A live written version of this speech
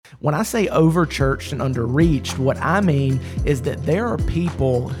When I say over-churched and underreached, what I mean is that there are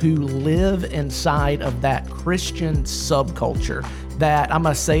people who live inside of that Christian subculture that I'm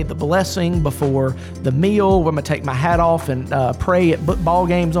going to say the blessing before the meal. I'm going to take my hat off and pray at ball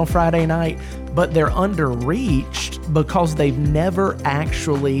games on Friday night, but they're underreached because they've never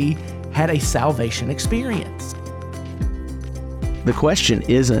actually had a salvation experience. The question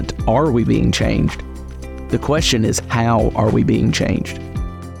isn't, are we being changed? The question is, how are we being changed?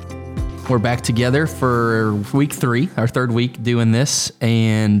 We're back together for week 3, our third week doing this.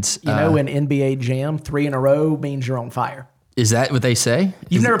 And in NBA Jam, 3 in a row means you're on fire. Is that what they say?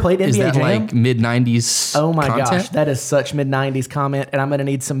 You've never played NBA Jam? Is that Jam? like mid-90s Oh my content? gosh, that is such mid-90s comment, and I'm going to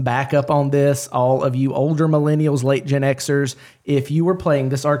need some backup on this. All of you older millennials, late Gen Xers, if you were playing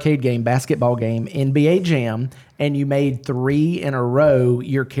this arcade game, basketball game, NBA Jam, and you made 3 in a row,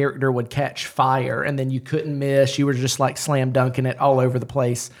 your character would catch fire, and then you couldn't miss. You were just like slam dunking it all over the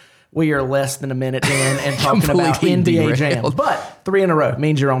place. We are less than a minute in and talking about NBA Jam. But 3 in a row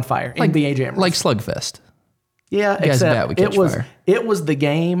means you're on fire. Like, NBA Jam. Like Slugfest. Yeah, except it was the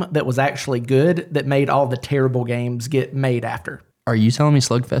game that was actually good that made all the terrible games get made after. Are you telling me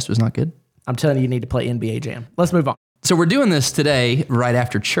Slugfest was not good? I'm telling you, you need to play NBA Jam. Let's move on. So we're doing this today right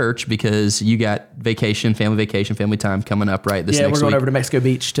after church because you got vacation, family time coming up right this next week. Yeah, we're going over to Mexico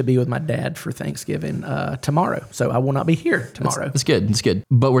Beach to be with my dad for Thanksgiving tomorrow. So I will not be here tomorrow. That's good. That's good.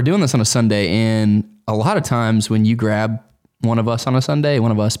 But we're doing this on a Sunday, and a lot of times when you grab one of us on a Sunday,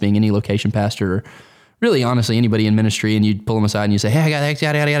 one of us being any location pastor, or really, honestly, anybody in ministry, and you pull them aside and you say, hey, I got X,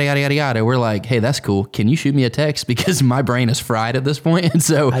 yada, yada, yada, yada, yada. We're like, hey, that's cool. Can you shoot me a text? Because my brain is fried at this point. And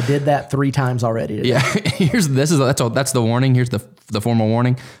so I did that 3 times already today. Yeah, that's the warning. Here's the formal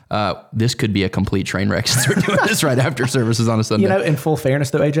warning. This could be a complete train wreck since we're doing this right after services on a Sunday. You know, in full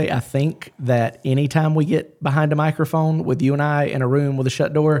fairness though, AJ, I think that anytime we get behind a microphone with you and I in a room with a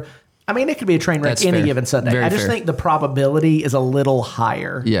shut door, I mean, it could be a train wreck any given Sunday. I just think the probability is a little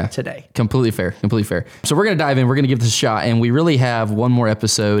higher today. Completely fair. So we're going to dive in. We're going to give this a shot. And we really have one more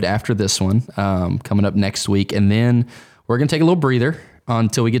episode after this one coming up next week. And then we're going to take a little breather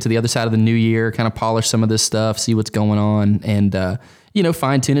until we get to the other side of the new year, kind of polish some of this stuff, see what's going on, and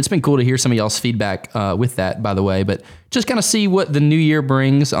fine tune. It's been cool to hear some of y'all's feedback with that, by the way, but just kind of see what the new year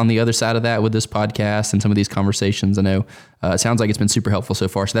brings on the other side of that with this podcast and some of these conversations. I know it sounds like it's been super helpful so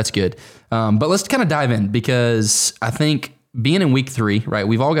far, so that's good. But let's kind of dive in, because I think being in week 3, right,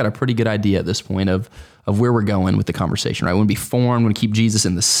 we've all got a pretty good idea at this point of where we're going with the conversation, right? We want to be formed, we want to keep Jesus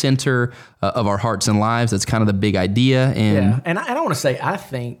in the center of our hearts and lives. That's kind of the big idea. And I want to say, I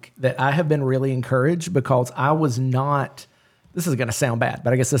think that I have been really encouraged because I was not, this is going to sound bad,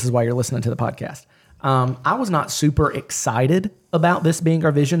 but I guess this is why you're listening to the podcast. I was not super excited about this being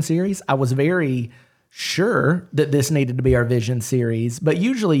our vision series. I was very sure that this needed to be our vision series, but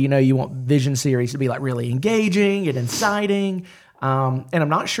usually, you want vision series to be like really engaging and inciting. And I'm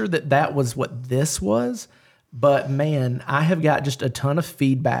not sure that was what this was, but man, I have got just a ton of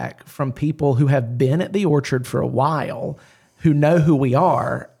feedback from people who have been at the Orchard for a while, who know who we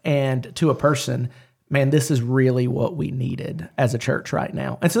are, and to a person, man, this is really what we needed as a church right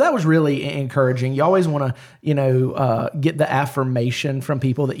now. And so that was really encouraging. You always want to, get the affirmation from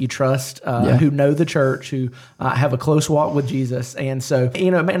people that you trust, who know the church, who have a close walk with Jesus. And so,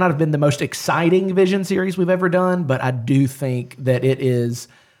 it may not have been the most exciting vision series we've ever done, but I do think that it is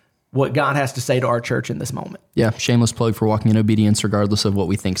what God has to say to our church in this moment. Yeah, shameless plug for walking in obedience, regardless of what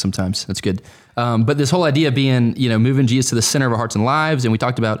we think sometimes. That's good. But this whole idea being, moving Jesus to the center of our hearts and lives, and we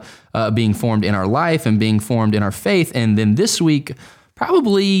talked about being formed in our life and being formed in our faith. And then this week,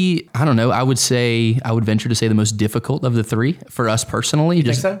 probably, I don't know, I would venture to say the most difficult of the 3 for us personally. You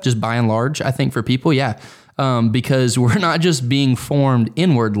think so? Just by and large, I think for people, yeah. Because we're not just being formed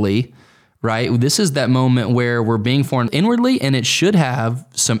inwardly, right? This is that moment where we're being formed inwardly, and it should have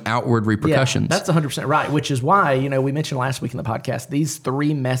some outward repercussions. Yeah, that's 100% right, which is why, we mentioned last week in the podcast, these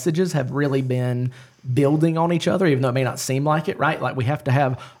 3 messages have really been building on each other, even though it may not seem like it, right? Like we have to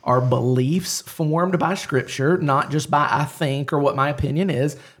have our beliefs formed by Scripture, not just by I think or what my opinion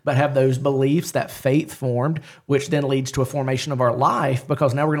is, but have those beliefs, that faith formed, which then leads to a formation of our life,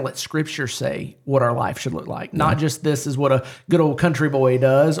 because now we're going to let Scripture say what our life should look like. Not just this is what a good old country boy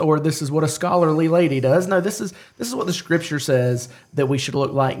does, or this is what a scholarly lady does. No, this is what the Scripture says that we should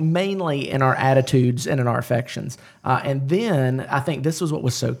look like, mainly in our attitudes and in our affections. And then I think this was what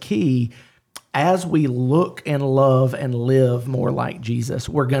was so key. As we look and love and live more like Jesus,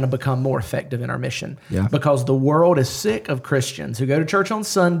 we're going to become more effective in our mission. Yeah. Because the world is sick of Christians who go to church on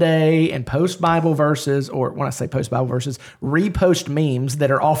Sunday and post Bible verses, or when I say post Bible verses, repost memes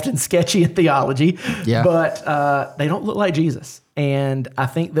that are often sketchy in theology, but they don't look like Jesus. And I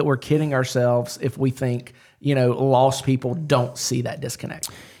think that we're kidding ourselves if we think, lost people don't see that disconnect.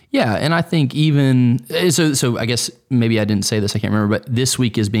 Yeah, and I think even so I guess maybe I didn't say this, I can't remember, but this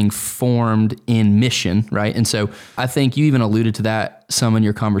week is being formed in mission, right? And so I think you even alluded to that some in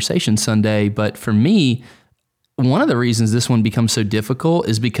your conversation Sunday, but for me, one of the reasons this one becomes so difficult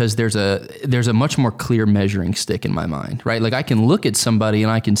is because there's a much more clear measuring stick in my mind, right? Like I can look at somebody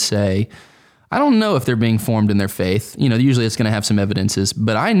and I can say, I don't know if they're being formed in their faith. Usually it's going to have some evidences,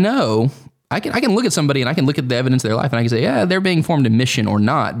 but I know I can look at somebody and I can look at the evidence of their life and I can say, yeah, they're being formed in mission or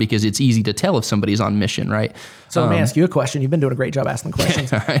not, because it's easy to tell if somebody's on mission, right? So let me ask you a question. You've been doing a great job asking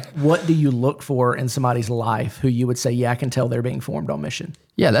questions. All right. What do you look for in somebody's life who you would say, yeah, I can tell they're being formed on mission?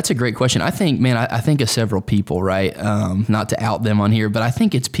 Yeah, that's a great question. I think, man, I think of several people, right? Not to out them on here, but I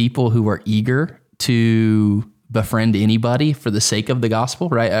think it's people who are eager to befriend anybody for the sake of the gospel,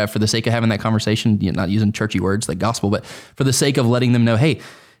 right? For the sake of having that conversation, not using churchy words like gospel, but for the sake of letting them know, hey,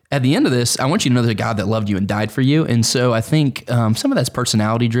 at the end of this, I want you to know there's a God that loved you and died for you. And so I think some of that's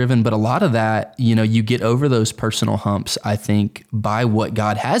personality driven, but a lot of that, you get over those personal humps, I think, by what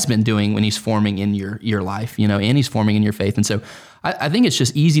God has been doing when he's forming in your life, and he's forming in your faith. And so I think it's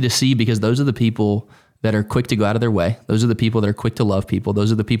just easy to see, because those are the people that are quick to go out of their way. Those are the people that are quick to love people.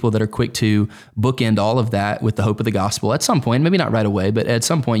 Those are the people that are quick to bookend all of that with the hope of the gospel. At some point, maybe not right away, but at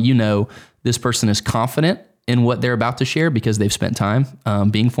some point, this person is confident in what they're about to share because they've spent time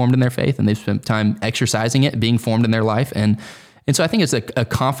being formed in their faith, and they've spent time exercising it, being formed in their life. And so I think it's a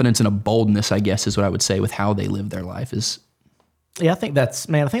confidence and a boldness, I guess, is what I would say with how they live their life is. Yeah, I think that's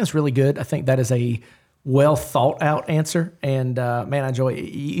really good. I think that is a well thought out answer. And I enjoy it.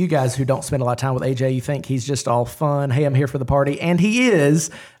 You guys who don't spend a lot of time with AJ, you think he's just all fun. Hey, I'm here for the party. And he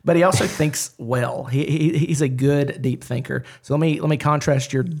is, but he also thinks well. He's a good deep thinker. So let me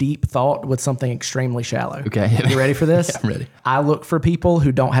contrast your deep thought with something extremely shallow. Okay. You ready for this? Yeah, I'm ready. I look for people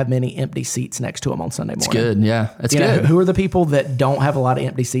who don't have many empty seats next to them on Sunday morning. That's good. Yeah, that's good. Who are the people that don't have a lot of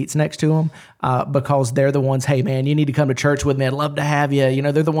empty seats next to them? Because they're the ones, hey man, you need to come to church with me. I'd love to have you.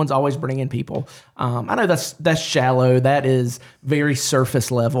 They're the ones always bringing people. I know that's shallow. That is very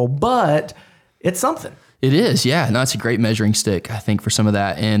surface level, but it's something. It is, yeah. No, it's a great measuring stick, I think, for some of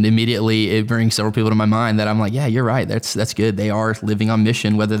that. And immediately it brings several people to my mind that I'm like, yeah, you're right. That's good. They are living on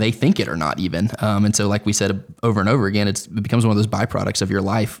mission, whether they think it or not even. And so like we said over and over again, it becomes one of those byproducts of your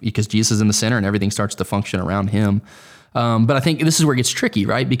life because Jesus is in the center and everything starts to function around him. But I think this is where it gets tricky,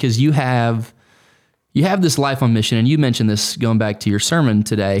 right? Because you have this life on mission, and you mentioned this going back to your sermon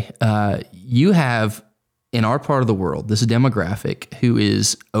today. You have, in our part of the world, this demographic who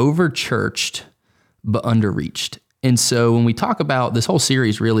is over-churched but underreached. And so when we talk about this whole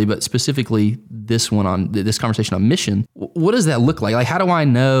series really, but specifically this one on this conversation on mission, what does that look like? Like, how do I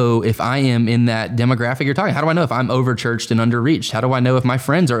know if I am in that demographic you're talking? How do I know if I'm over-churched and underreached? How do I know if my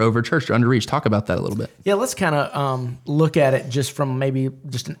friends are over-churched or underreached? Talk about that a little bit. Yeah, let's kind of look at it just from maybe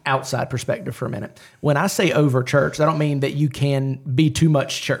just an outside perspective for a minute. When I say over-churched, I don't mean that you can be too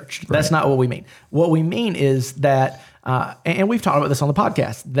much churched. Right. That's not what we mean. What we mean is that, and we've talked about this on the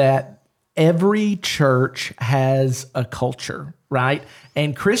podcast, that every church has a culture, right?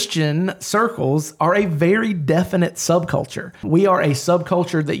 And Christian circles are a very definite subculture. We are a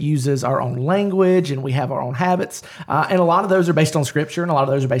subculture that uses our own language and we have our own habits. And a lot of those are based on scripture and a lot of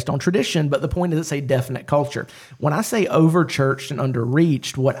those are based on tradition. But the point is it's a definite culture. When I say over-churched and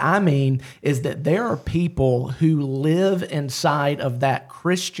underreached, what I mean is that there are people who live inside of that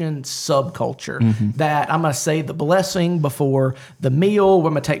Christian subculture that I'm going to say the blessing before the meal.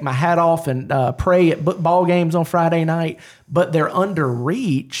 I'm going to take my hat off and pray at ball games on Friday night. But they're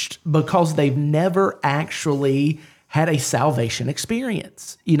underreached because they've never actually had a salvation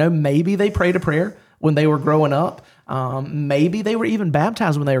experience. Maybe they prayed a prayer when they were growing up. Maybe they were even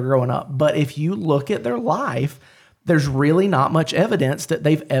baptized when they were growing up. But if you look at their life, there's really not much evidence that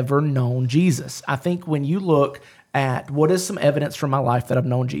they've ever known Jesus. I think when you look at what is some evidence from my life that I've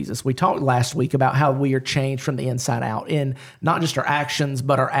known Jesus. We talked last week about how we are changed from the inside out in not just our actions,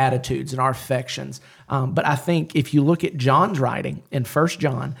 but our attitudes and our affections. But I think if you look at John's writing in 1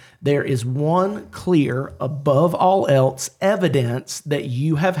 John, there is one clear, above all else, evidence that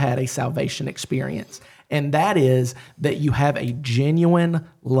you have had a salvation experience. And that is that you have a genuine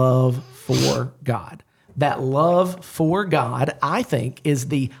love for God. That love for God, I think, is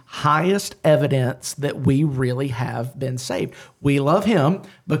the highest evidence that we really have been saved. We love him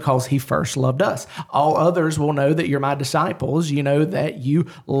because he first loved us. All others will know that you're my disciples. You know that you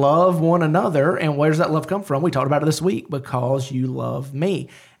love one another. And where does that love come from? We talked about it this week, because you love me.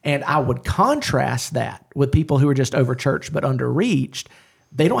 And I would contrast that with people who are just over-churched but underreached.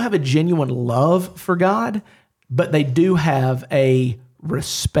 They don't have a genuine love for God. but they do have a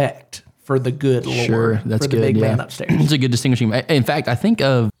respect for the good Lord, Sure, that's for the good. big Yeah. man upstairs. It's a good distinguishing. In fact, I think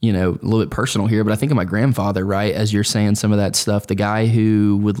of, a little bit personal here, but I think of my grandfather, right? As you're saying some of that stuff, the guy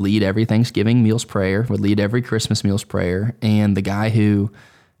who would lead every Thanksgiving meals prayer, would lead every Christmas meals prayer, and the guy who,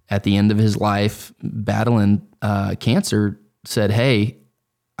 at the end of his life, battling cancer, said, "Hey,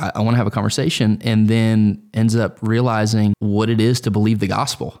 I want to have a conversation," and then ends up realizing what it is to believe the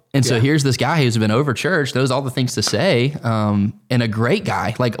gospel. And so here's this guy who's been over church, knows all the things to say, and a great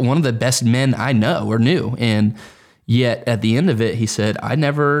guy, like one of the best men I know or knew. And yet at the end of it, he said, "I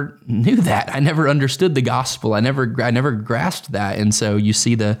never knew that. I never understood the gospel. I never grasped that." And so you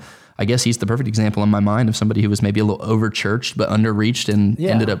see I guess he's the perfect example in my mind of somebody who was maybe a little over-churched but underreached and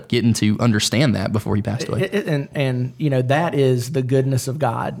ended up getting to understand that before he passed away. And that is the goodness of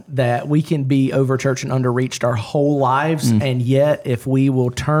God, that we can be over-churched and underreached our whole lives, and yet if we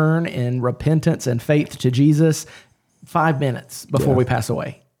will turn in repentance and faith to Jesus 5 minutes before we pass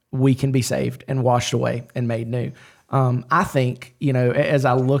away, we can be saved and washed away and made new. I think, as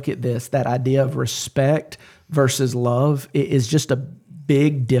I look at this, that idea of respect versus love is just a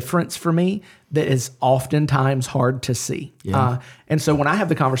big difference for me that is oftentimes hard to see. And so when I have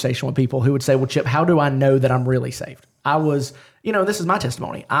the conversation with people who would say, "Well, Chip, how do I know that I'm really saved?" I was, this is my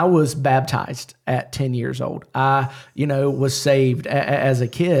testimony. I was baptized at 10 years old. I, was saved as a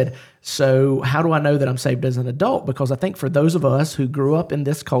kid. So how do I know that I'm saved as an adult? Because I think for those of us who grew up in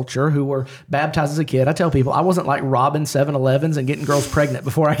this culture, who were baptized as a kid, I tell people I wasn't like robbing 7-Elevens and getting girls pregnant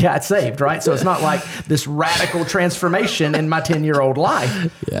before I got saved, right? So it's not like this radical transformation in my 10-year-old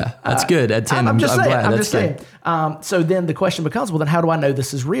life. Yeah, that's good. At 10, I'm just saying. glad. I'm That's just good. saying. So then the question becomes, well, then how do I know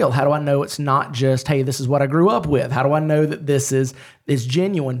this is real? How do I know it's not just, hey, this is what I grew up with? How do I know that this is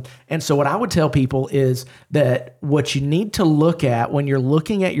genuine? And so what I would tell people is that what you need to look at when you're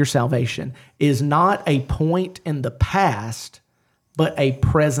looking at your salvation is not a point in the past, but a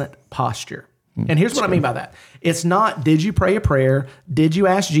present posture. And here's what I mean by that. It's not, did you pray a prayer? Did you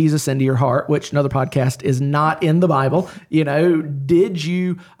ask Jesus into your heart, which another podcast is not in the Bible? Did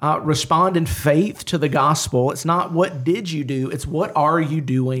you respond in faith to the gospel? It's not what did you do? It's what are you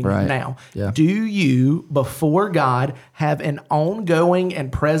doing now? Yeah. Do you, before God, have an ongoing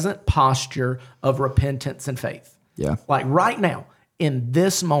and present posture of repentance and faith? Yeah. Like right now, in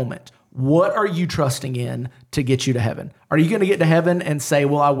this moment, what are you trusting in to get you to heaven? Are you going to get to heaven and say,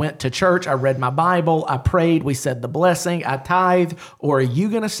 well, I went to church, I read my Bible, I prayed, we said the blessing, I tithed? Or are you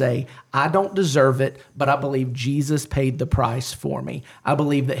going to say, I don't deserve it, but I believe Jesus paid the price for me. I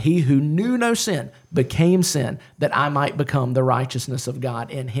believe that he who knew no sin became sin, that I might become the righteousness of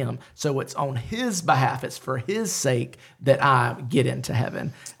God in him. So it's on his behalf, it's for his sake that I get into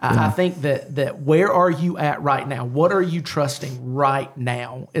heaven. I think that where are you at right now? What are you trusting right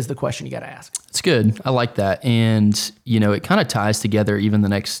now is the question you got to ask. It's good. I like that. And, it kind of ties together even the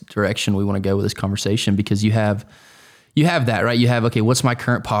next direction we want to go with this conversation, because you have that, right? You have, okay, what's my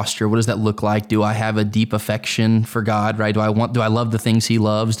current posture? What does that look like? Do I have a deep affection for God, right? Do I love the things he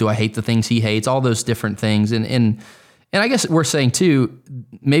loves? Do I hate the things he hates? All those different things. And I guess we're saying too,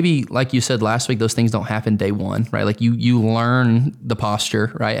 maybe like you said last week, those things don't happen day one, right? Like you learn the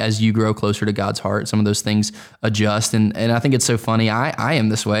posture, right? As you grow closer to God's heart, some of those things adjust. And I think it's so funny. I am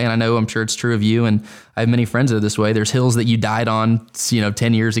this way, and I know I'm sure it's true of you. And I have many friends that are this way. There's hills that you died on,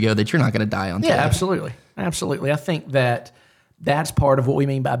 10 years ago that you're not going to die on today. Yeah, absolutely. Absolutely. I think that that's part of what we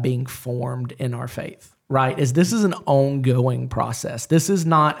mean by being formed in our faith, right? Is this is an ongoing process. This is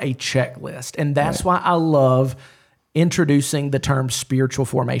not a checklist. And that's why I love introducing the term spiritual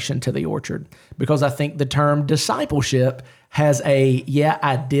formation to the orchard, because I think the term discipleship has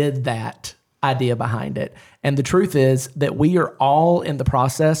I did that idea behind it. And the truth is that we are all in the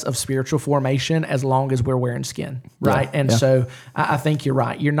process of spiritual formation as long as we're wearing skin, right? So I think you're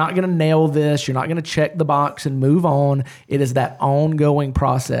right. You're not going to nail this. You're not going to check the box and move on. It is that ongoing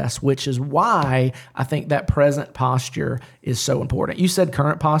process, which is why I think that present posture is so important. You said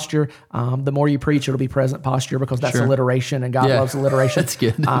current posture. The more you preach, it'll be present posture, because that's alliteration, and God loves alliteration. That's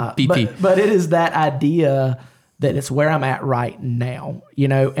good. BP. But it is that idea that it's where I'm at right now,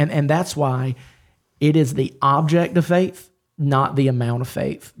 and that's why it is the object of faith, not the amount of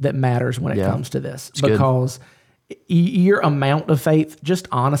faith, that matters when it comes to this. It's because your amount of faith, just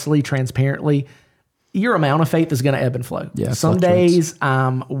honestly, transparently, your amount of faith is going to ebb and flow. Yeah, some days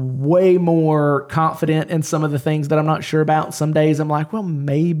I'm way more confident in some of the things that I'm not sure about. Some days I'm like, well,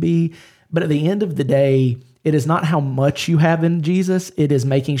 maybe. But at the end of the day, it is not how much you have in Jesus. It is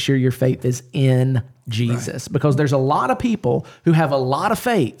making sure your faith is in Jesus. Right. Because there's a lot of people who have a lot of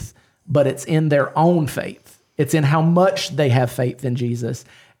faith, but it's in their own faith. It's in how much they have faith in Jesus.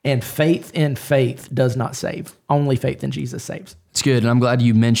 And faith in faith does not save. Only faith in Jesus saves. It's good. And I'm glad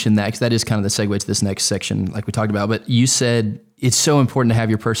you mentioned that, because that is kind of the segue to this next section, like we talked about. But you said it's so important to have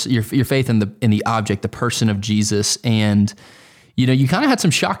your faith in the object, the person of Jesus. And you kind of had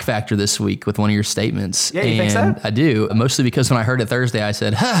some shock factor this week with one of your statements. Yeah, you think so? I do. Mostly because when I heard it Thursday, I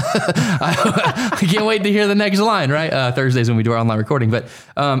said, I can't wait to hear the next line, right? Thursdays when we do our online recording. But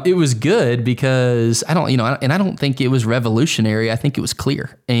it was good because I don't think it was revolutionary. I think it was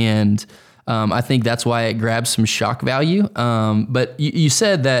clear. And I think that's why it grabs some shock value. But you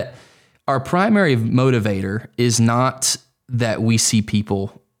said that our primary motivator is not that we see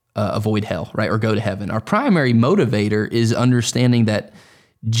people avoid hell, right? Or go to heaven. Our primary motivator is understanding that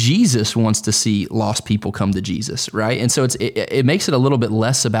Jesus wants to see lost people come to Jesus, right? And so it makes it a little bit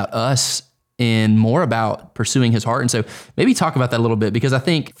less about us and more about pursuing his heart. And so maybe talk about that a little bit, because I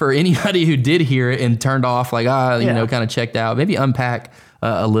think for anybody who did hear it and turned off, like, kind of checked out, maybe unpack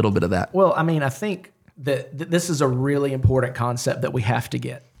a little bit of that. Well, I mean, I think that this is a really important concept that we have to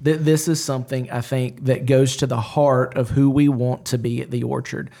get. This is something I think that goes to the heart of who we want to be at the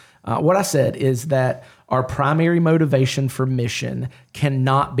Orchard. What I said is that our primary motivation for mission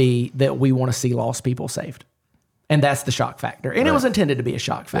cannot be that we want to see lost people saved. And that's the shock factor. And it was intended to be a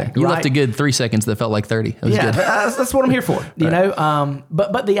shock factor. You left a good 3 seconds that felt like 30. That was good. That's what I'm here for. You know.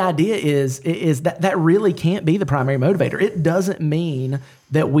 But the idea is that really can't be the primary motivator. It doesn't mean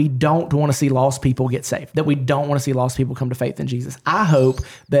that we don't want to see lost people get saved, that we don't want to see lost people come to faith in Jesus. I hope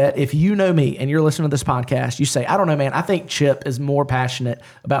that if you know me and you're listening to this podcast, you say, I don't know, man, I think Chip is more passionate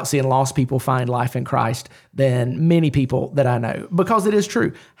about seeing lost people find life in Christ than many people that I know, because it is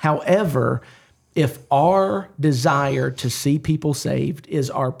true. However, if our desire to see people saved is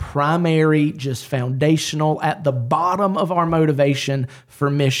our primary, just foundational, at the bottom of our motivation for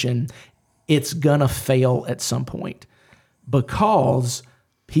mission, it's gonna fail at some point, because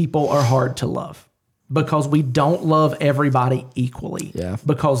people are hard to love, because we don't love everybody equally. Yeah.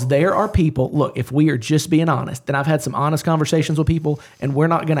 Because there are people, look, if we are just being honest, then I've had some honest conversations with people and we're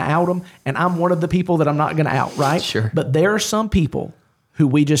not gonna out them, and I'm one of the people that I'm not gonna out, right? Sure. But there are some people who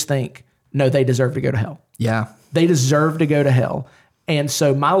we just think, no, they deserve to go to hell. Yeah. They deserve to go to hell. And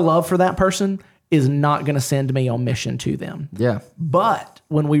so my love for that person is not going to send me on mission to them. Yeah. But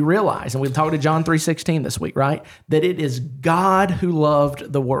when we realize, and we talked to John 3:16 this week, right? That it is God who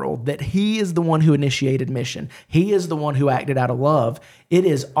loved the world, that he is the one who initiated mission. He is the one who acted out of love. It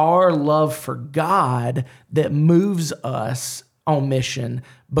is our love for God that moves us on mission,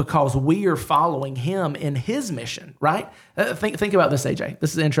 because we are following him in his mission, right? Think about this, AJ.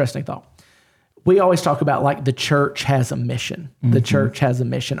 This is an interesting thought. We always talk about, like, the church has a mission. Mm-hmm. The church has a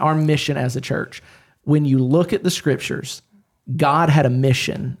mission. Our mission as a church. When you look at the scriptures, God had a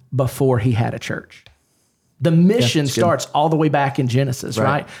mission before he had a church. The mission starts all the way back in Genesis,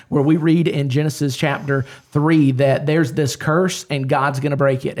 right? Where we read in Genesis chapter 3 that there's this curse and God's going to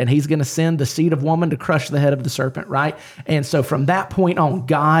break it, and he's going to send the seed of woman to crush the head of the serpent, right? And so from that point on,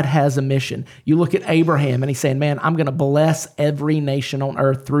 God has a mission. You look at Abraham and he's saying, man, I'm going to bless every nation on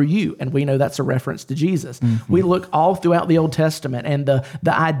earth through you. And we know that's a reference to Jesus. Mm-hmm. We look all throughout the Old Testament and the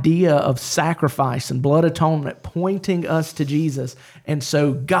idea of sacrifice and blood atonement pointing us to Jesus. And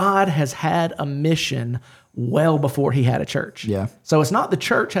so God has had a mission well before he had a church. Yeah. So it's not the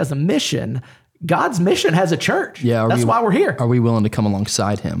church has a mission. God's mission has a church. Yeah. That's why we're here. Are we willing to come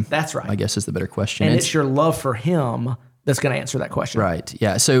alongside him? That's right. I guess is the better question. And it's your love for him that's going to answer that question. Right.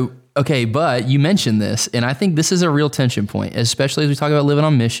 Yeah. So, okay. But you mentioned this, and I think this is a real tension point, especially as we talk about living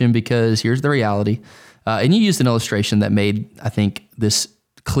on mission, because here's the reality. And you used an illustration that made, I think, this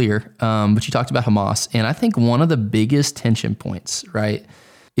clear. But you talked about Hamas. And I think one of the biggest tension points, right,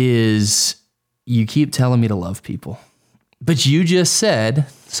 is you keep telling me to love people, but you just said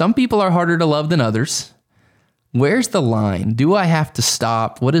some people are harder to love than others. Where's the line? Do I have to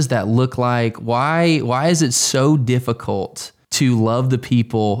stop? What does that look like? Why is it so difficult to love the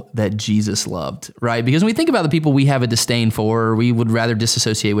people that Jesus loved, right? Because when we think about the people we have a disdain for, or we would rather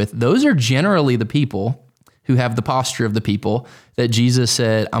disassociate with, those are generally the people who have the posture of the people that Jesus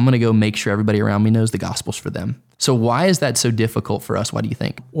said, I'm going to go make sure everybody around me knows the gospel's for them. So why is that so difficult for us? Why do you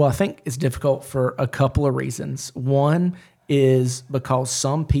think? Well, I think it's difficult for a couple of reasons. One is because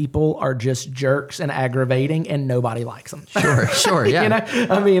some people are just jerks and aggravating and nobody likes them. Sure, yeah. You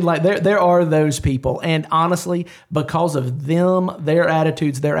know? I mean, like there are those people. And honestly, because of them, their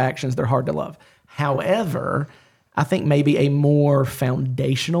attitudes, their actions, they're hard to love. However, I think maybe a more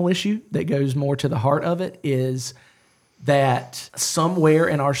foundational issue that goes more to the heart of it is that somewhere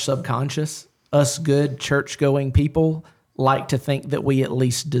in our subconscious, us good church-going people like to think that we at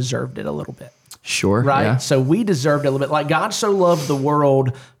least deserved it a little bit. Sure. Right? Yeah. So we deserved a little bit. Like God so loved the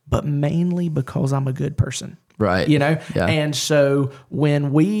world, but mainly because I'm a good person. Right. You know? Yeah. And so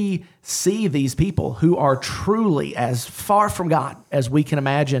when we see these people who are truly as far from God as we can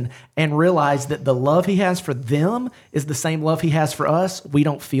imagine and realize that the love he has for them is the same love he has for us, we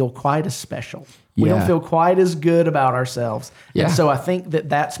don't feel quite as special. We don't Yeah. feel quite as good about ourselves. Yeah. And so I think that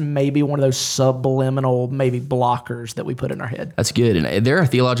that's maybe one of those subliminal, maybe blockers that we put in our head. That's good. And there are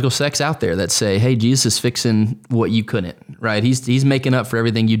theological sects out there that say, hey, Jesus is fixing what you couldn't, right? He's making up for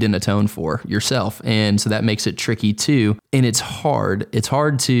everything you didn't atone for yourself. And so that makes it tricky too. And it's hard. It's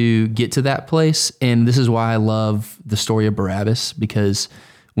hard to get to that place. And this is why I love the story of Barabbas, because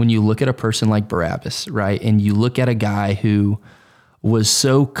when you look at a person like Barabbas, right, and you look at a guy who was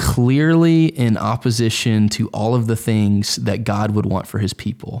so clearly in opposition to all of the things that God would want for his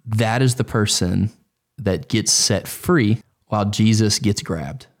people, that is the person that gets set free while Jesus gets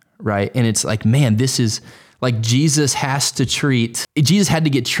grabbed, right? And it's like, man, this is like Jesus had to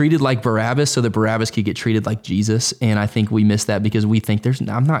get treated like Barabbas so that Barabbas could get treated like Jesus. And I think we miss that because we think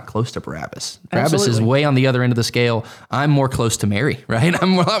I'm not close to Barabbas. Barabbas is Absolutely. way on the other end of the scale. I'm more close to Mary, right?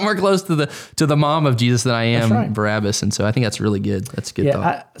 I'm a lot more close to the mom of Jesus than I am right. Barabbas. And so I think that's really good. That's a good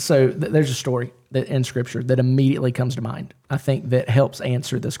thought. There's a story that in Scripture that immediately comes to mind, I think, that helps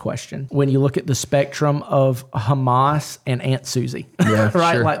answer this question. When you look at the spectrum of Hamas and Aunt Susie, Yeah,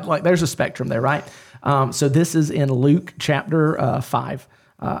 right? sure. Like there's a spectrum there, right? So this is in Luke chapter 5.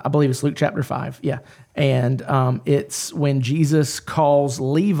 I believe it's Luke chapter 5. Yeah. And it's when Jesus calls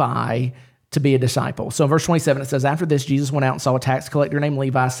Levi to be a disciple. So in verse 27, it says, after this, Jesus went out and saw a tax collector named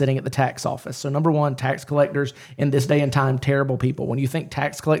Levi sitting at the tax office. So number one, tax collectors in this day and time, terrible people. When you think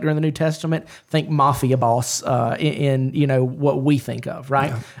tax collector in the New Testament, think mafia boss in what we think of,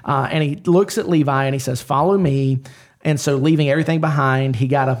 right? Yeah. And he looks at Levi and he says, follow me. And so leaving everything behind, he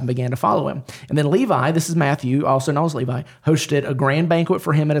got up and began to follow him. And then Levi, this is Matthew, also known as Levi, hosted a grand banquet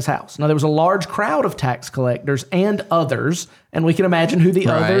for him at his house. Now there was a large crowd of tax collectors and others, and we can imagine who the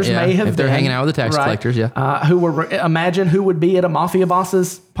others may have been. If they're hanging out with the tax collectors, yeah. Imagine who would be at a mafia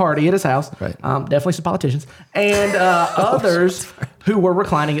boss's party at his house. Right. Definitely some politicians. And others who were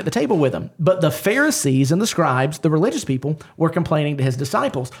reclining at the table with him. But the Pharisees and the scribes, the religious people, were complaining to his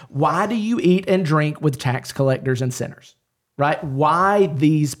disciples, why do you eat and drink with tax collectors and sinners? Right? Why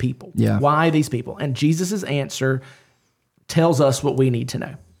these people? Yeah. Why these people? And Jesus' answer tells us what we need to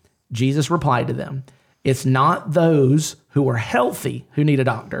know. Jesus replied to them, it's not those who are healthy who need a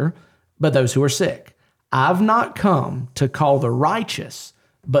doctor, but those who are sick. I've not come to call the righteous,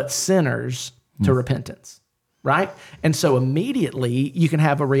 but sinners to repentance. Right? And so immediately you can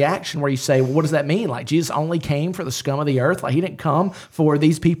have a reaction where you say, well, what does that mean? Like Jesus only came for the scum of the earth. Like he didn't come for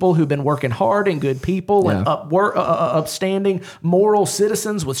these people who've been working hard and good people and upstanding moral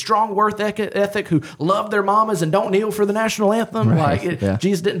citizens with strong work ethic who love their mamas and don't kneel for the national anthem. Right.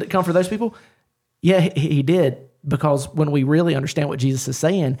 Jesus didn't come for those people. Yeah, he did. Because when we really understand what Jesus is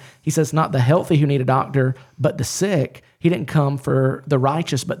saying, he says not the healthy who need a doctor, but the sick. He didn't come for the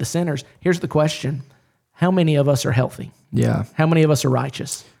righteous, but the sinners. Here's the question. How many of us are healthy? Yeah. How many of us are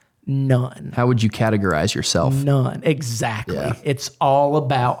righteous? None. How would you categorize yourself? None. Exactly. Yeah. It's all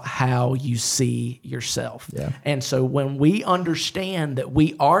about how you see yourself. Yeah. And so when we understand that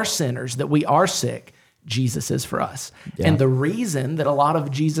we are sinners, that we are sick, Jesus is for us. Yeah. And the reason that a lot of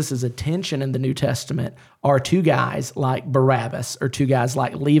Jesus's attention in the New Testament are two guys like Barabbas or two guys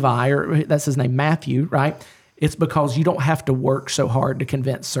like Levi, or that's his name, Matthew, right? It's because you don't have to work so hard to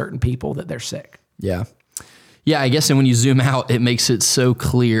convince certain people that they're sick. Yeah. Yeah, I guess, and when you zoom out, it makes it so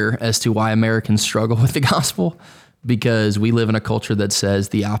clear as to why Americans struggle with the gospel, because we live in a culture that says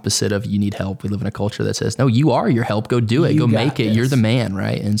the opposite of you need help. We live in a culture that says, no, you are your help. Go do it. You Go got make it. this. You're the man,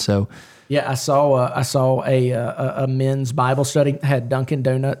 right? And so, Yeah, I saw a men's Bible study, had Dunkin'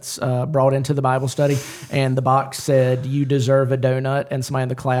 Donuts brought into the Bible study, and the box said, you deserve a donut, and somebody in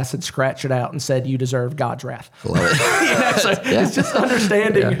the class had scratched it out and said, you deserve God's wrath. love it. So it's just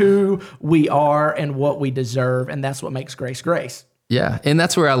understanding who we are and what we deserve, and that's what makes grace grace. Yeah, and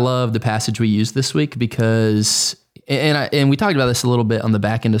that's where I love the passage we used this week, because, and we talked about this a little bit on the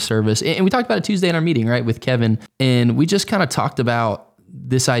back end of service, and we talked about it Tuesday in our meeting, right, with Kevin, and we just kind of talked about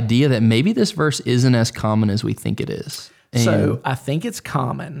this idea that maybe this verse isn't as common as we think it is. So I think it's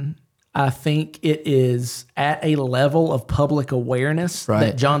common. I think it is at a level of public awareness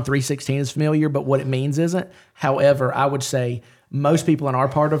that John 3:16 is familiar, but what it means isn't. However, I would say most people in our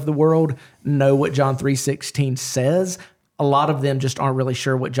part of the world know what John 3:16 says. A lot of them just aren't really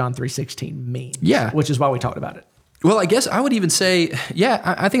sure what John 3:16 means. Yeah. Which is why we talked about it. Well, I guess I would even say,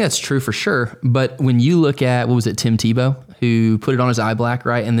 I think that's true for sure. But when you look at, what was it, Tim Tebow, who put it on his eye black,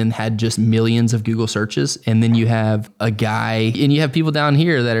 right? And then had just millions of Google searches. And then you have a guy, and you have people down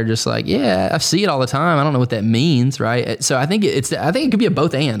here that are just like, yeah, I see it all the time. I don't know what that means, right? So I think it could be a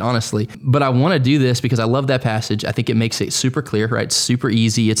both and, honestly. But I want to do this because I love that passage. I think it makes it super clear, right? It's super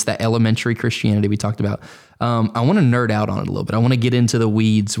easy. It's that elementary Christianity we talked about. I want to nerd out on it a little bit. I want to get into the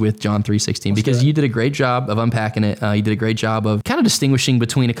weeds with John 3:16 because you did a great job of unpacking it. You did a great job of kind of distinguishing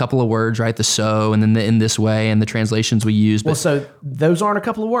between a couple of words, right? The so and then the in this way and the translations we use. Well, so those aren't a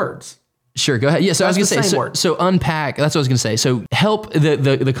couple of words. Sure, go ahead. Yeah, so I was going to say, so unpack, that's what I was going to say. So help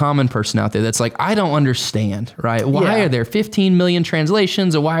the common person out there that's like, I don't understand, right? Why are there 15 million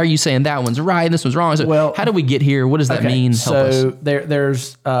translations? Or why are you saying that one's right and this one's wrong? So how do we get here? What does that mean? Help us.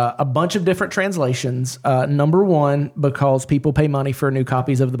 There's a bunch of different translations. Number one, because people pay money for new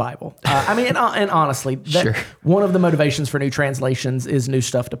copies of the Bible. And honestly, one of the motivations for new translations is new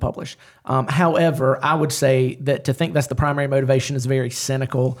stuff to publish. However, I would say that to think that's the primary motivation is very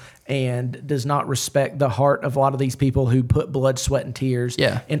cynical and does not respect the heart of a lot of these people who put blood, sweat, and tears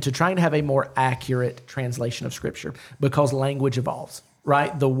into trying to have a more accurate translation of Scripture, because language evolves,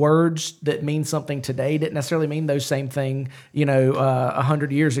 right? The words that mean something today didn't necessarily mean those same thing,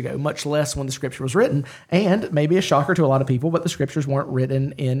 100 years ago, much less when the Scripture was written. And maybe a shocker to a lot of people, but the Scriptures weren't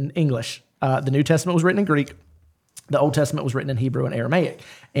written in English. The New Testament was written in Greek. The Old Testament was written in Hebrew and Aramaic.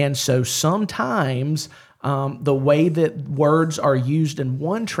 And so sometimes the way that words are used in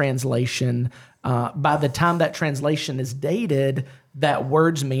one translation, by the time that translation is dated, that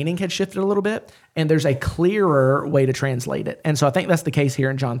word's meaning had shifted a little bit, and there's a clearer way to translate it. And so I think that's the case here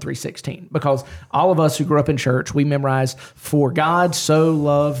in John 3:16, because all of us who grew up in church, we memorized, for God so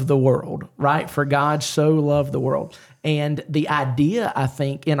loved the world, right? For God so loved the world. And the idea, I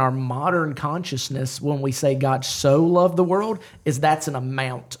think, in our modern consciousness, when we say God so loved the world, is that's an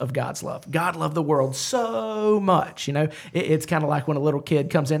amount of God's love. God loved the world so much. It's kind of like when a little kid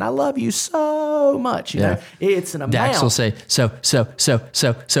comes in, I love you so much. You know, it's an amount. Dax will say, so,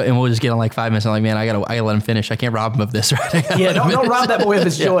 and we'll just get on like 5 minutes. I'm like, man, I gotta let him finish. I can't rob him of this, right? Don't rob that boy of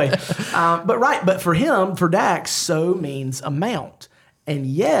his joy. But for him, for Dax, so means amount. And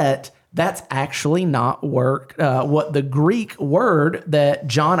yet, that's actually not what the Greek word that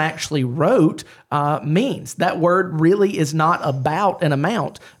John actually wrote means. That word really is not about an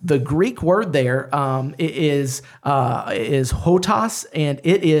amount. The Greek word there is hotos, and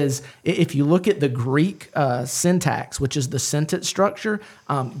it is, if you look at the Greek syntax, which is the sentence structure,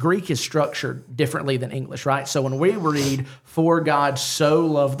 Greek is structured differently than English, right? So when we read, for God so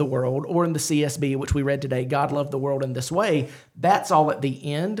loved the world, or in the CSB, which we read today, God loved the world in this way, that's all at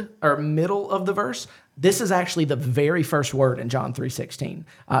the end or middle of the verse. This is actually the very first word in John 3:16.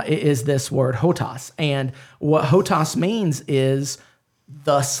 It is this word hotos. And what hotos means is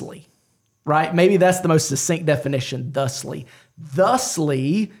thusly, right? Maybe that's the most succinct definition, thusly.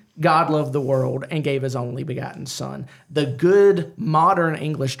 Thusly, God loved the world and gave his only begotten Son. The good modern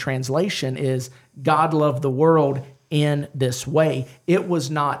English translation is God loved the world in this way. It was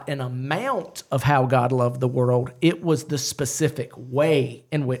not an amount of how God loved the world. It was the specific way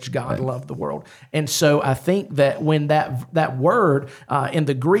in which God loved the world. And so I think that when that word in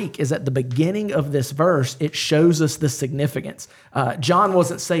the Greek is at the beginning of this verse, it shows us the significance. John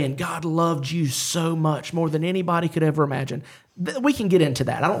wasn't saying God loved you so much, more than anybody could ever imagine. We can get into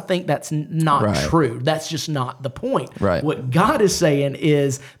that. I don't think that's not true. That's just not the point. Right. What God is saying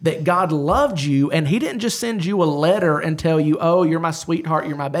is that God loved you, and he didn't just send you a letter and tell you, oh, you're my sweetheart,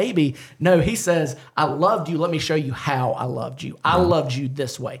 you're my baby. No, he says, I loved you. Let me show you how I loved you. I loved you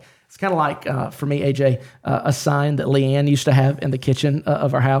this way. It's kind of like, for me, AJ, a sign that Leanne used to have in the kitchen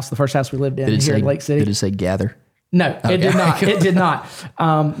of our house, the first house we lived in here in Lake City. Did it say gather? No, it did not. It did not.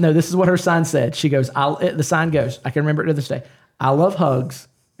 No, this is what her sign said. She goes, the sign goes, I can remember it to this day. I love hugs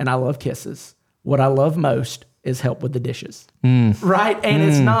and I love kisses. What I love most is help with the dishes. Right? And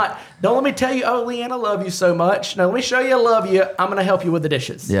it's not, don't let me tell you, oh, Leanne, I love you so much. No, let me show you I love you. I'm going to help you with the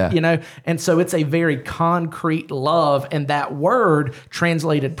dishes. Yeah. And so it's a very concrete love. And that word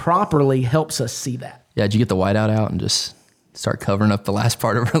translated properly helps us see that. Yeah. Did you get the whiteout out and just start covering up the last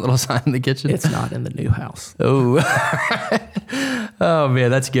part of her little sign in the kitchen? It's not in the new house. Oh, oh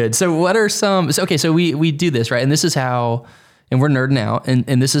man, that's good. So what are some, so we do this, right? And this is how, and we're nerding out,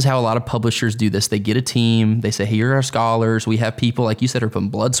 and this is how a lot of publishers do this. They get a team, they say, hey, here are our scholars. We have people, like you said, are putting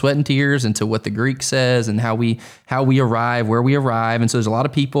blood, sweat, and tears into what the Greek says and how we arrive, where we arrive. And so there's a lot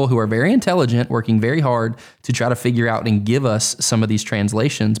of people who are very intelligent, working very hard to try to figure out and give us some of these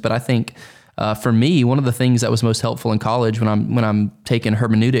translations. But I think for me, one of the things that was most helpful in college when I'm taking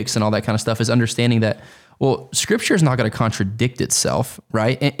hermeneutics and all that kind of stuff is understanding that, well, Scripture is not going to contradict itself,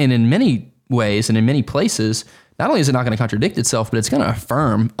 right? And in many ways and in many places, not only is it not going to contradict itself, but it's going to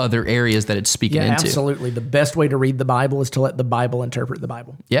affirm other areas that it's speaking into. Absolutely. The best way to read the Bible is to let the Bible interpret the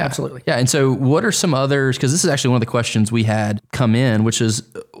Bible. Yeah, absolutely. Yeah. And so what are some others, because this is actually one of the questions we had come in, which is,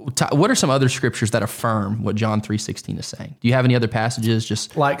 what are some other scriptures that affirm what John 3:16 is saying? Do you have any other passages?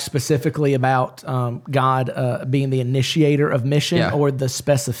 Just like specifically about God being the initiator of mission, or the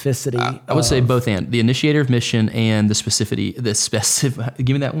specificity? I would say both, and the initiator of mission and the specificity,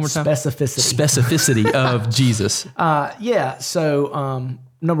 give me that one more time. Specificity of Jesus. So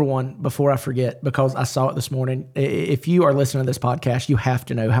number one, before I forget, because I saw it this morning, if you are listening to this podcast, you have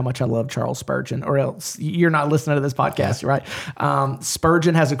to know how much I love Charles Spurgeon, or else you're not listening to this podcast, right?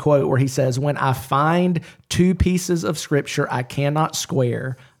 Spurgeon has a quote where he says, "When I find two pieces of scripture I cannot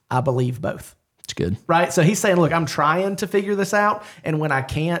square, I believe both." It's good. Right? So he's saying, look, I'm trying to figure this out, and when I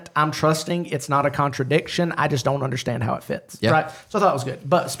can't, I'm trusting it's not a contradiction. I just don't understand how it fits. Yep. Right? So I thought it was good.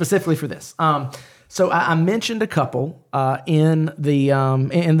 But specifically for this, so I mentioned a couple in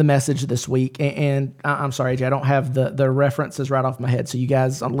the message this week, and I'm sorry, AJ, I don't have the references right off my head, so you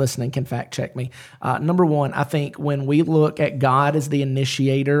guys listening can fact check me. Number one, I think when we look at God as the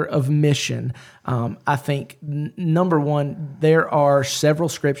initiator of mission, I think number one, there are several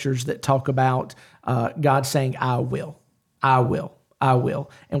scriptures that talk about God saying, "I will, I will." I will.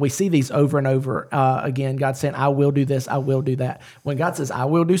 And we see these over and over again. God saying, "I will do this, I will do that." When God says, "I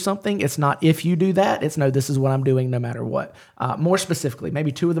will do something," it's not if you do that, it's no, this is what I'm doing no matter what. More specifically,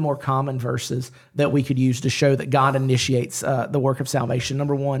 maybe two of the more common verses that we could use to show that God initiates the work of salvation.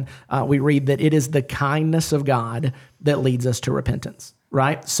 Number one, we read that it is the kindness of God that leads us to repentance,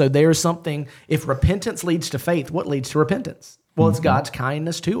 right? So there's something, if repentance leads to faith, what leads to repentance? Well, it's God's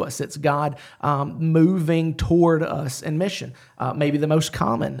kindness to us. It's God moving toward us in mission. Maybe the most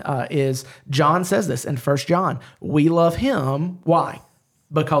common is John says this in 1 John. We love him. Why?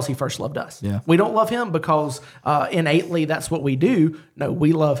 Because he first loved us. Yeah. We don't love him because innately that's what we do. No,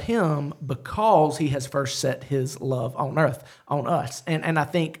 we love him because he has first set his love on earth, on us. And I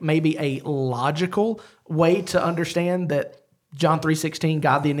think maybe a logical way to understand that John 3:16,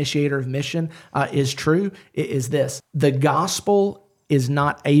 God the initiator of mission, is true, is this. The gospel is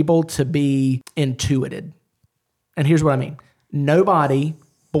not able to be intuited. And here's what I mean. Nobody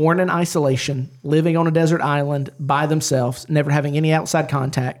born in isolation, living on a desert island by themselves, never having any outside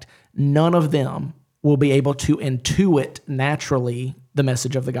contact, none of them will be able to intuit naturally the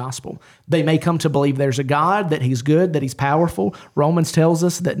message of the gospel. They may come to believe there's a God, that he's good, that he's powerful. Romans tells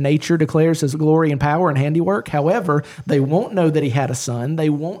us that nature declares his glory and power and handiwork. However, they won't know that he had a son. They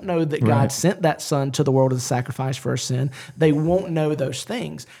won't know that God sent that son to the world as a sacrifice for our sin. They won't know those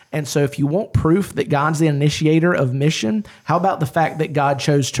things. And so if you want proof that God's the initiator of mission, how about the fact that God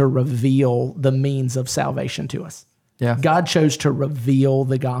chose to reveal the means of salvation to us? Yeah. God chose to reveal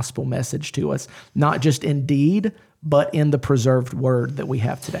the gospel message to us, not just in deed, but in the preserved word that we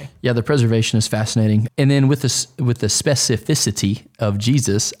have today. Yeah, the preservation is fascinating. And then with the specificity of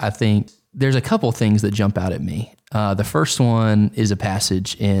Jesus, I think there's a couple things that jump out at me. The first one is a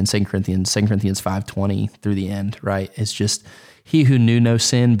passage in 2 Corinthians 5:20 through the end, right? It's just, he who knew no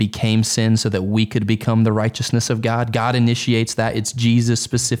sin became sin so that we could become the righteousness of God. God initiates that. It's Jesus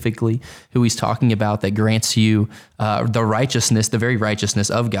specifically who he's talking about that grants you the righteousness, the very righteousness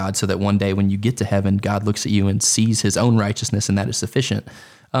of God, so that one day when you get to heaven, God looks at you and sees his own righteousness, and that is sufficient.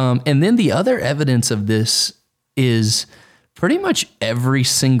 And then the other evidence of this is pretty much every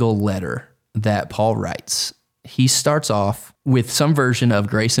single letter that Paul writes. He starts off with some version of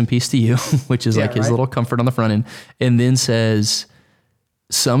grace and peace to you, which is like his little comfort on the front end, and then says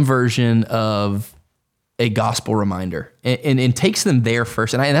some version of a gospel reminder and takes them there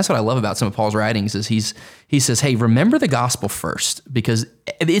first. And that's what I love about some of Paul's writings is he says, hey, remember the gospel first, because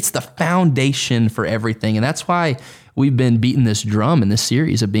it's the foundation for everything. And that's why we've been beating this drum in this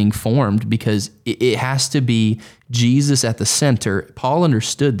series of being formed, because it has to be Jesus at the center. Paul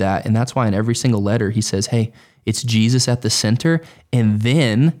understood that. And that's why in every single letter he says, hey, it's Jesus at the center. And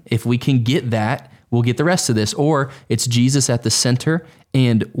then if we can get that, we'll get the rest of this. Or it's Jesus at the center.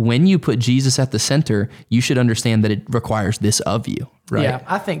 And when you put Jesus at the center, you should understand that it requires this of you, right? Yeah,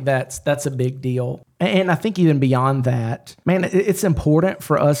 I think that's a big deal. And I think even beyond that, man, it's important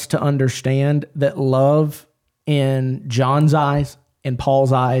for us to understand that love in John's eyes, in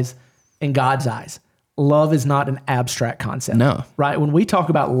Paul's eyes, in God's eyes, love is not an abstract concept. No. Right? When we talk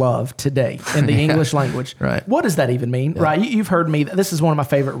about love today in the English language, right. What does that even mean? Yeah. Right? You've heard me. This is one of my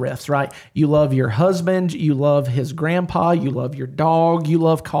favorite riffs, right? You love your husband. You love his grandpa. You love your dog. You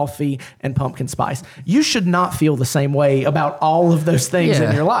love coffee and pumpkin spice. You should not feel the same way about all of those things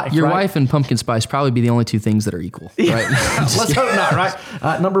in your life. Your right? wife and pumpkin spice probably be the only two things that are equal, right? Let's hope not,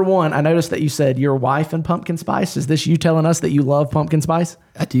 right? Number one, I noticed that you said your wife and pumpkin spice. Is this you telling us that you love pumpkin spice?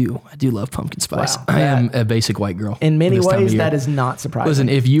 I do love pumpkin spice. Wow. I am a basic white girl. In many ways, that is not surprising. Listen,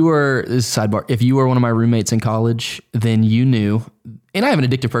 if you were, this is a sidebar, if you were one of my roommates in college, then you knew, and I have an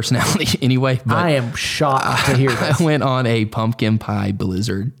addictive personality anyway, but I am shocked to hear this. I went on a pumpkin pie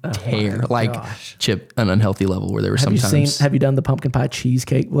blizzard tear, like Chip, an unhealthy level where there were sometimes. Have you done the pumpkin pie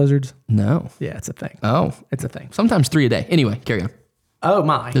cheesecake blizzards? No. Yeah, it's a thing. Oh. It's a thing. Sometimes 3 a day. Anyway, carry on. Oh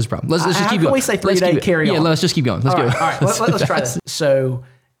my. There's a problem. Let's just keep going. Can we say 3 a day carry on? Yeah, let's just keep going. Let's go. All right, let's try this. So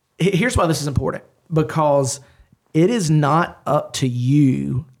here's why this is important, because it is not up to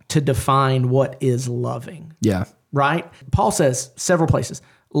you to define what is loving. Yeah. Right? Paul says several places,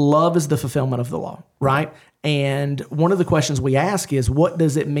 love is the fulfillment of the law, right? And one of the questions we ask is, what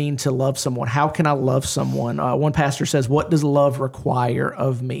does it mean to love someone? How can I love someone? One pastor says, what does love require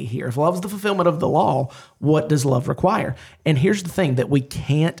of me here? If love is the fulfillment of the law, what does love require? And here's the thing that we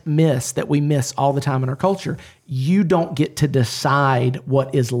can't miss, that we miss all the time in our culture. You don't get to decide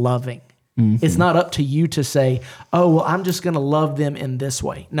what is loving. Mm-hmm. It's not up to you to say, oh, well, I'm just going to love them in this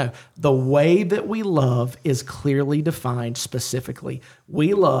way. No, the way that we love is clearly defined specifically.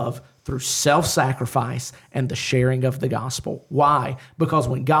 We love through self-sacrifice and the sharing of the gospel. Why? Because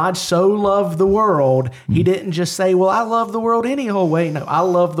when God so loved the world, he didn't just say, well, I love the world any whole way. No, I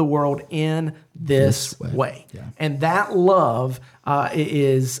love the world in this way. Yeah. And that love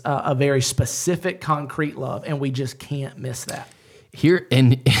is a very specific, concrete love, and we just can't miss that. Here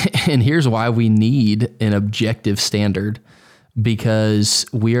and here's why we need an objective standard, because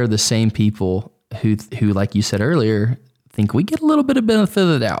we are the same people who, like you said earlier, think we get a little bit of benefit of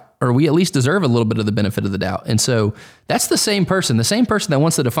the doubt, or we at least deserve a little bit of the benefit of the doubt. And so that's the same person that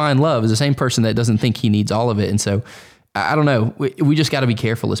wants to define love is the same person that doesn't think he needs all of it. And so I don't know, we just got to be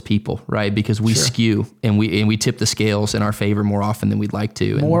careful as people, right? Because we skew and we tip the scales in our favor more often than we'd like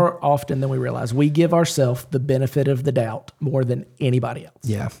to. More often than we realize. We give ourselves the benefit of the doubt more than anybody else.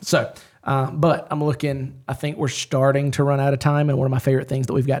 Yeah. So, but I think we're starting to run out of time. And one of my favorite things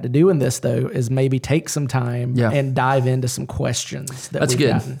that we've got to do in this, though, is maybe take some time and dive into some questions That's good.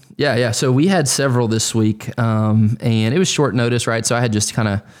 Gotten. Yeah. So we had several this week, and it was short notice, right? So I had just kind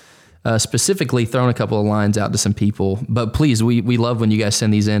of specifically thrown a couple of lines out to some people. But please, we love when you guys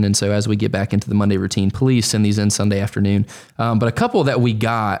send these in. And so as we get back into the Monday routine, please send these in Sunday afternoon. But a couple that we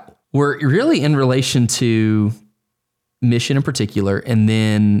got were really in relation to mission in particular, and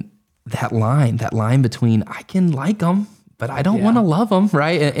then that line between I can like them, but I don't want to love them,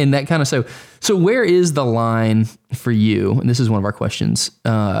 right? And that kind of, so where is the line for you? And this is one of our questions,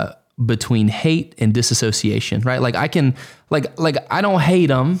 between hate and disassociation, right? Like I can, like I don't hate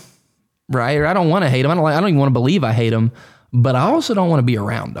them, right? Or I don't want to hate them. I don't even want to believe I hate them, but I also don't want to be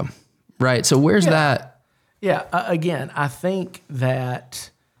around them, right? So where's that? Yeah. Again, I think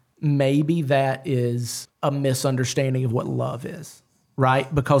that maybe that is a misunderstanding of what love is.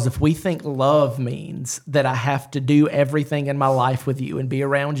 Right? Because if we think love means that I have to do everything in my life with you and be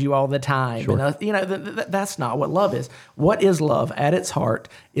around you all the time, and that's not what love is. What is love at its heart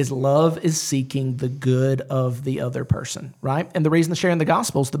is seeking the good of the other person, right? And the reason sharing the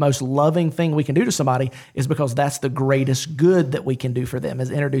gospel is the most loving thing we can do to somebody is because that's the greatest good that we can do for them,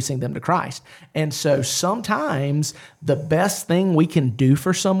 is introducing them to Christ. And so sometimes the best thing we can do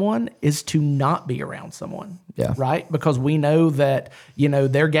for someone is to not be around someone. Yeah. Right? Because we know that,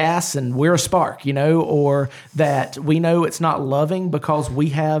 they're gas and we're a spark, or that we know it's not loving because we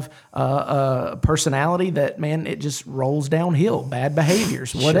have a personality that, man, it just rolls downhill, bad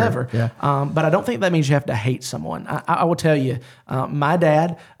behaviors, whatever. Sure. Yeah. But I don't think that means you have to hate someone. I will tell you, my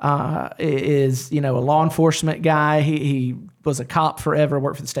dad is, a law enforcement guy. He was a cop forever,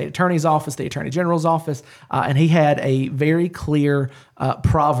 worked for the state attorney's office, the attorney general's office, and he had a very clear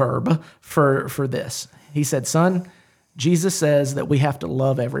proverb for this. He said, son, Jesus says that we have to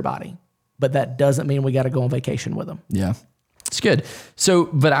love everybody, but that doesn't mean we got to go on vacation with them. Yeah, it's good. So,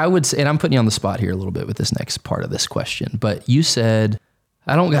 but I would say, and I'm putting you on the spot here a little bit with this next part of this question, but you said,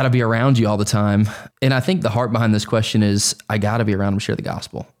 I don't got to be around you all the time. And I think the heart behind this question is, I got to be around them to share the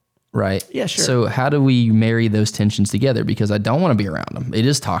gospel, right? Yeah, sure. So how do we marry those tensions together? Because I don't want to be around them. It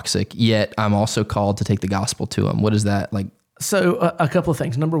is toxic, yet I'm also called to take the gospel to them. What is that like? So a couple of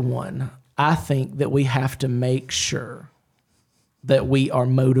things. Number one, I think that we have to make sure that we are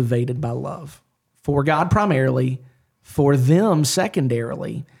motivated by love for God primarily, for them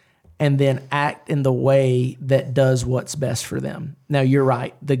secondarily, and then act in the way that does what's best for them. Now, you're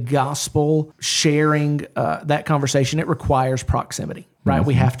right. The gospel sharing, that conversation, it requires proximity, right?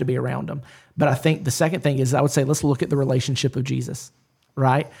 We have to be around them. But I think the second thing is, I would say, let's look at the relationship of Jesus,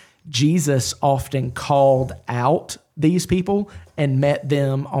 right? Jesus often called out these people and met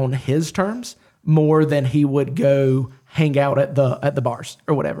them on his terms more than he would go hang out at the bars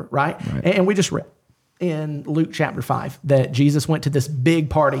or whatever, right? And we just read in Luke chapter 5 that Jesus went to this big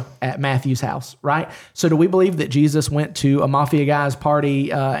party at Matthew's house, right? So do we believe that Jesus went to a mafia guy's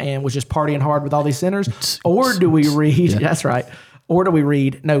party and was just partying hard with all these sinners? Or do we read, that's right, or do we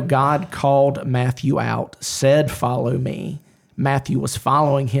read, no, God called Matthew out, said, follow me. Matthew was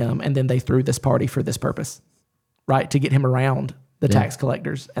following him, and then they threw this party for this purpose, right? To get him around the tax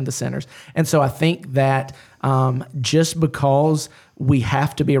collectors and the sinners. And so I think that just because we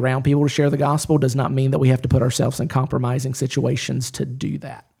have to be around people to share the gospel does not mean that we have to put ourselves in compromising situations to do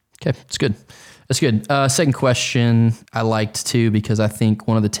that. Okay, that's good. That's good. Second question I liked too, because I think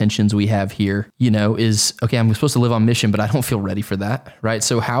one of the tensions we have here, is, okay, I'm supposed to live on mission, but I don't feel ready for that, right?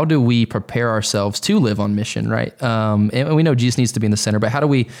 So how do we prepare ourselves to live on mission, right? And we know Jesus needs to be in the center, but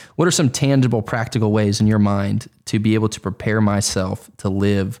what are some tangible, practical ways in your mind to be able to prepare myself to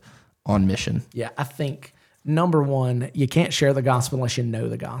live on mission? Yeah, I think number one, you can't share the gospel unless you know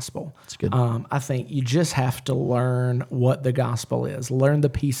the gospel. That's good. I think you just have to learn what the gospel is, learn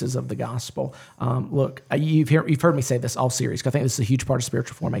the pieces of the gospel. Look, you've heard me say this all series, 'cause I think this is a huge part of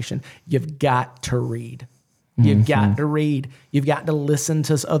spiritual formation. You've got to read. You've got to read. You've got to listen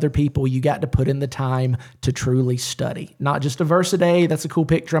to other people. You got to put in the time to truly study. Not just a verse a day. That's a cool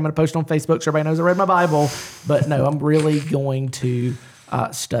picture I'm going to post on Facebook so everybody knows I read my Bible. But no, I'm really going to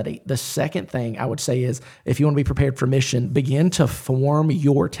study. The second thing I would say is, if you want to be prepared for mission, begin to form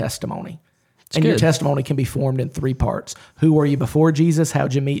your testimony. And your testimony can be formed in 3 parts. Who were you before Jesus?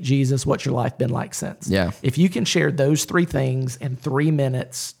 How'd you meet Jesus? What's your life been like since? Yeah. If you can share those 3 things in 3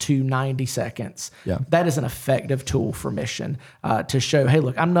 minutes to 90 seconds, that is an effective tool for mission to show, hey,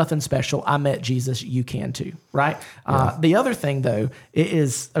 look, I'm nothing special. I met Jesus. You can too, right? The other thing, though,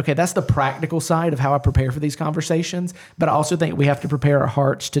 is, okay, that's the practical side of how I prepare for these conversations, but I also think we have to prepare our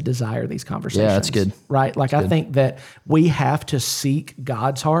hearts to desire these conversations. Yeah, that's good. Right? Like, I think that we have to seek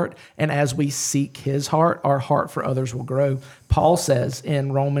God's heart, and as we seek his heart, our heart for others will grow. Paul says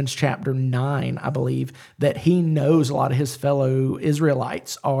in Romans chapter 9, I believe, that he knows a lot of his fellow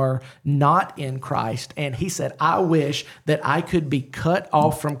Israelites are not in Christ. And he said, I wish that I could be cut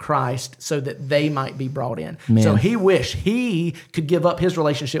off from Christ so that they might be brought in. Man. So he wished he could give up his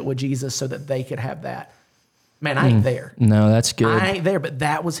relationship with Jesus so that they could have that. Man, I ain't there. No, that's good. I ain't there, but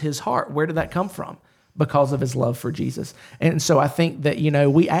that was his heart. Where did that come from? Because of his love for Jesus. And so I think that,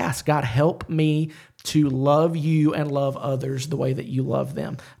 we ask, God, help me to love you and love others the way that you love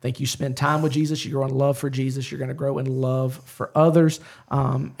them. I think you spend time with Jesus, you're in love for Jesus, you're going to grow in love for others.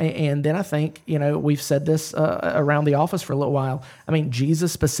 And then I think, we've said this around the office for a little while. I mean,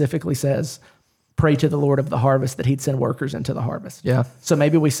 Jesus specifically says, pray to the Lord of the harvest that he'd send workers into the harvest. Yeah. So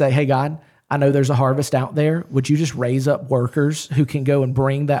maybe we say, hey, God, I know there's a harvest out there. Would you just raise up workers who can go and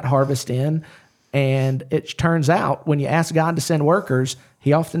bring that harvest in? And it turns out when you ask God to send workers,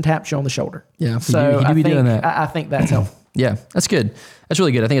 he often taps you on the shoulder. Yeah, so he do be doing that. I think that's helpful. Yeah, that's good. That's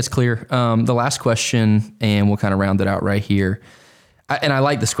really good. I think it's clear. The last question, and we'll kind of round it out right here. I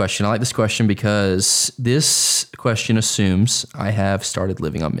like this question. I like this question because this question assumes I have started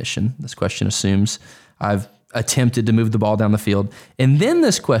living on mission. This question assumes I've attempted to move the ball down the field. And then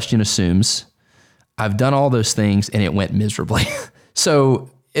this question assumes I've done all those things and it went miserably. So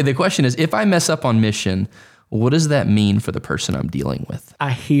the question is, if I mess up on mission, what does that mean for the person I'm dealing with? I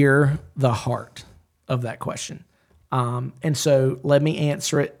hear the heart of that question. And so let me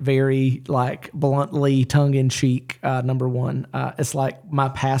answer it very bluntly, tongue in cheek. Number one, it's like my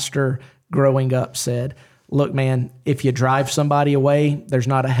pastor growing up said, look, man, if you drive somebody away, there's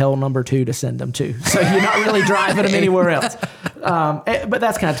not a hell number 2 to send them to. So you're not really driving them anywhere else. But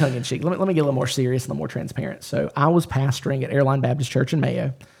that's kind of tongue in cheek. Let me get a little more serious and a little more transparent. So I was pastoring at Airline Baptist Church in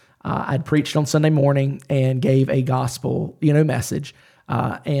Mayo. I'd preached on Sunday morning and gave a gospel, message.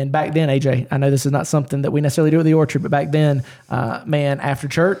 And back then, AJ, I know this is not something that we necessarily do at the Orchard, but back then, after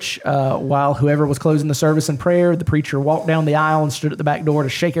church, while whoever was closing the service in prayer, the preacher walked down the aisle and stood at the back door to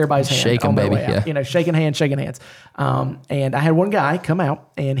shake everybody's hand. Shake them, baby. Yeah. Shaking hands. And I had one guy come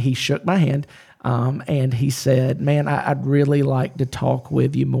out and he shook my hand. And he said, man, I'd really like to talk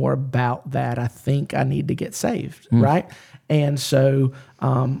with you more about that. I think I need to get saved. Right. And so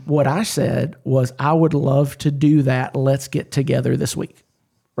what I said was, I would love to do that. Let's get together this week.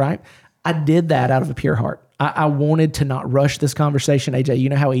 Right. I did that out of a pure heart. I wanted to not rush this conversation. AJ, you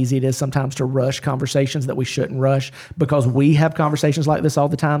know how easy it is sometimes to rush conversations that we shouldn't rush because we have conversations like this all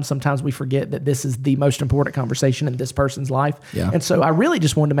the time. Sometimes we forget that this is the most important conversation in this person's life. Yeah. And so I really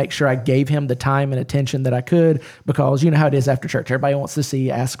just wanted to make sure I gave him the time and attention that I could because you know how it is after church. Everybody wants to see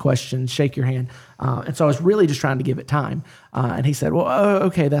you, ask questions, shake your hand. And so I was really just trying to give it time. And he said, well,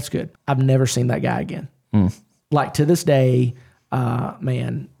 okay, that's good. I've never seen that guy again. Like to this day,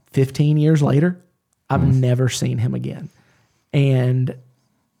 15 years later, I've never seen him again. And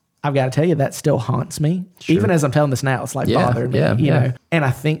I've got to tell you, that still haunts me. Sure. Even as I'm telling this now, it's like bothering me, you know? And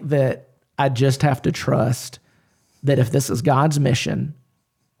I think that I just have to trust that if this is God's mission,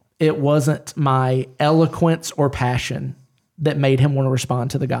 it wasn't my eloquence or passion that made him want to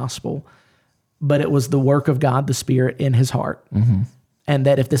respond to the gospel, but it was the work of God, the Spirit in his heart. And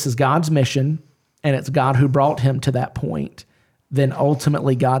that if this is God's mission and it's God who brought him to that point, then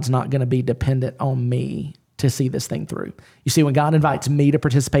ultimately God's not going to be dependent on me to see this thing through. You see, when God invites me to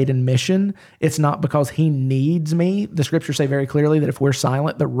participate in mission, it's not because he needs me. The scriptures say very clearly that if we're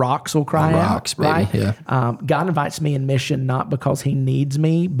silent, the rocks will cry out. Baby. Right? Yeah. God invites me in mission not because he needs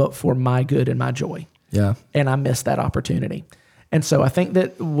me, but for my good and my joy. Yeah. And I missed that opportunity. And so I think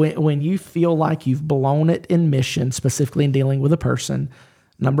that when you feel like you've blown it in mission, specifically in dealing with a person,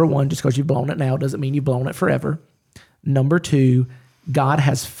 number one, just because you've blown it now doesn't mean you've blown it forever. Number two, God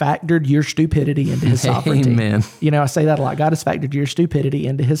has factored your stupidity into his sovereignty. Amen. You know, I say that a lot. God has factored your stupidity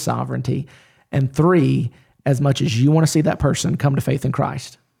into his sovereignty. And three, as much as you want to see that person come to faith in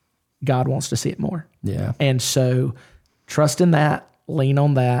Christ, God wants to see it more. Yeah. And so trust in that, lean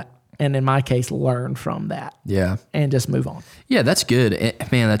on that, and in my case, learn from that. Yeah. And just move on. Yeah, that's good.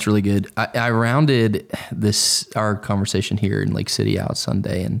 Man, that's really good. I rounded our conversation here in Lake City out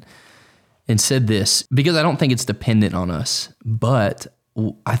Sunday and said this, because I don't think it's dependent on us, but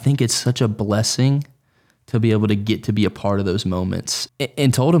I think it's such a blessing to be able to get to be a part of those moments.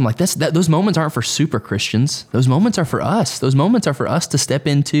 And told him like those moments aren't for super Christians. Those moments are for us. Those moments are for us to step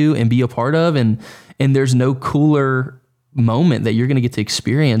into and be a part of. And there's no cooler moment that you're going to get to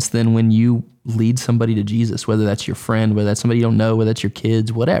experience than when you lead somebody to Jesus, whether that's your friend, whether that's somebody you don't know, whether that's your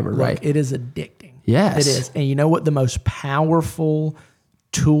kids, whatever. Look, right? It is addicting. Yes. It is. And you know what the most powerful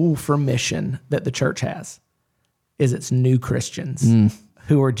tool for mission that the church has is it's new Christians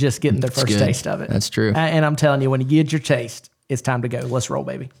who are just getting their first taste of it. That's true. And I'm telling you, when you get your taste, it's time to go. Let's roll,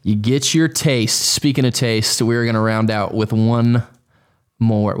 baby. You get your taste. Speaking of taste, we're going to round out with one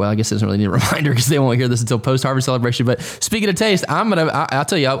more. Well, I guess it doesn't really need a reminder because they won't hear this until post-harvest celebration. But speaking of taste, I'll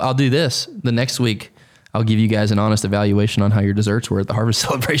tell you, I'll do this the next week. I'll give you guys an honest evaluation on how your desserts were at the harvest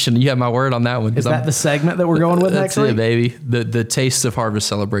celebration. You have my word on that one. Is that the segment that we're going with next week? That's it, baby. The tastes of harvest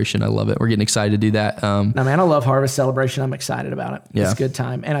celebration. I love it. We're getting excited to do that. No, man, I love harvest celebration. I'm excited about it. Yeah. It's a good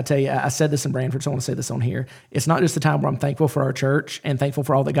time. And I tell you, I said this in Brantford, so I want to say this on here. It's not just the time where I'm thankful for our church and thankful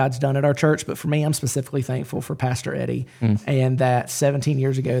for all that God's done at our church, but for me, I'm specifically thankful for Pastor Eddie. And that 17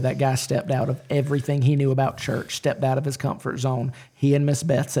 years ago, that guy stepped out of everything he knew about church, stepped out of his comfort zone. He and Miss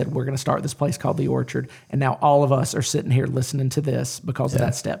Beth said, we're going to start this place called The Orchard. And now all of us are sitting here listening to this because of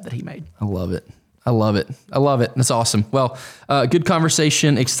that step that he made. I love it. I love it. I love it. That's awesome. Well, good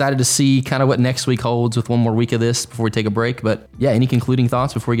conversation. Excited to see kind of what next week holds with one more week of this before we take a break. But yeah, any concluding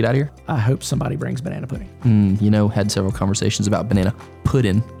thoughts before we get out of here? I hope somebody brings banana pudding. Had several conversations about banana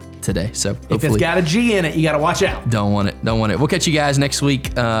pudding today. So if it's got a G in it, you got to watch out. Don't want it. We'll catch you guys next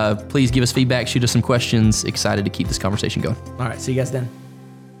week. Please give us feedback, shoot us some questions. Excited to keep this conversation going. All right. See you guys then.